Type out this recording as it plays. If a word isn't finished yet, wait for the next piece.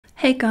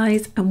Hey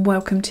guys, and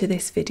welcome to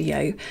this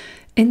video.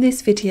 In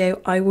this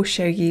video I will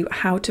show you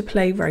how to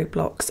play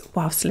Roblox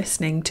whilst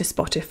listening to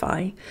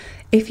Spotify.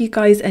 If you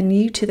guys are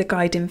new to the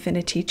Guide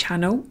Infinity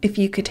channel, if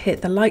you could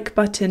hit the like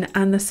button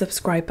and the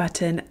subscribe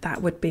button,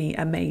 that would be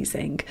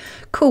amazing.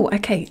 Cool,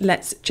 okay,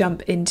 let's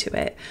jump into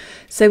it.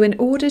 So in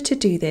order to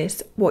do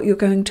this, what you're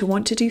going to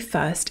want to do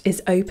first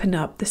is open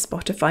up the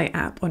Spotify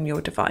app on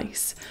your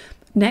device.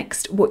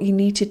 Next, what you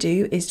need to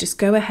do is just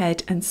go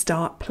ahead and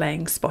start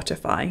playing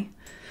Spotify.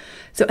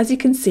 So as you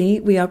can see,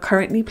 we are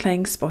currently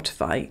playing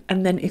Spotify,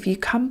 and then if you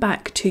come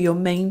back to your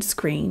main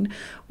screen,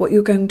 what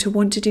you're going to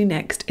want to do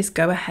next is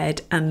go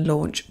ahead and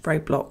launch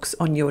Roblox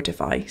on your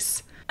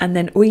device. And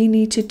then all you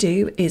need to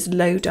do is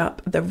load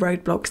up the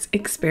Roblox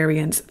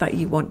experience that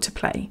you want to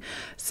play.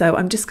 So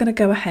I'm just going to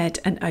go ahead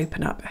and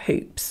open up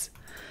Hoops.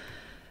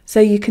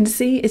 So you can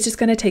see it's just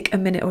going to take a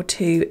minute or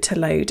two to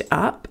load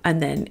up, and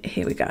then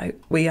here we go.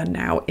 We are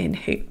now in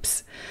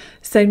Hoops.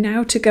 So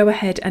now to go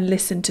ahead and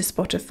listen to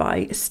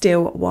Spotify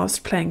still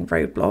whilst playing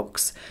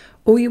Roblox,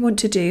 all you want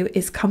to do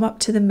is come up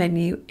to the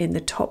menu in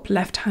the top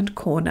left hand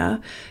corner.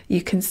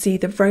 You can see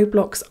the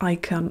Roblox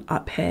icon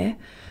up here.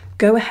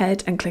 Go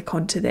ahead and click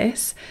onto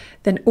this.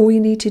 Then all you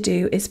need to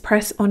do is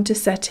press onto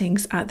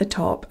settings at the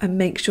top and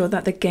make sure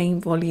that the game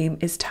volume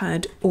is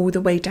turned all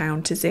the way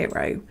down to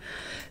 0.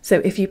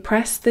 So if you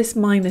press this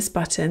minus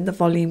button, the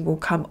volume will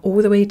come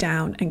all the way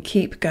down and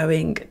keep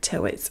going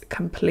till it's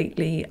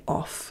completely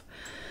off.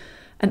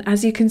 And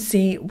as you can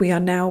see, we are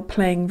now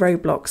playing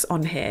Roblox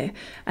on here.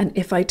 And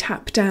if I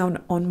tap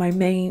down on my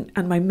main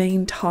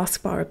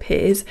taskbar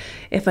appears,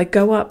 if I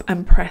go up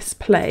and press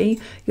play,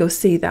 you'll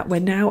see that we're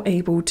now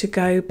able to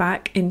go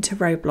back into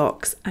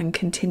Roblox and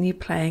continue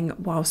playing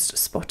whilst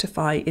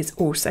Spotify is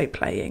also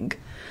playing.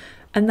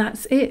 And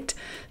that's it.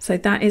 So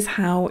that is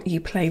how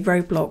you play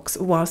Roblox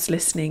whilst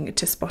listening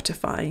to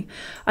Spotify.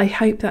 I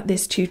hope that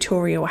this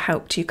tutorial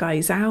helped you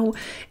guys out.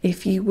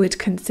 If you would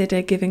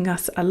consider giving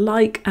us a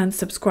like and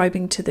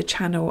subscribing to the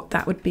channel,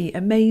 that would be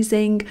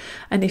amazing.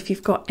 And if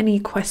you've got any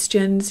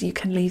questions, you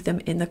can leave them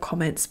in the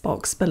comments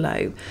box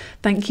below.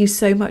 Thank you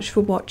so much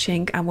for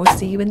watching, and we'll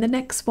see you in the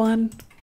next one.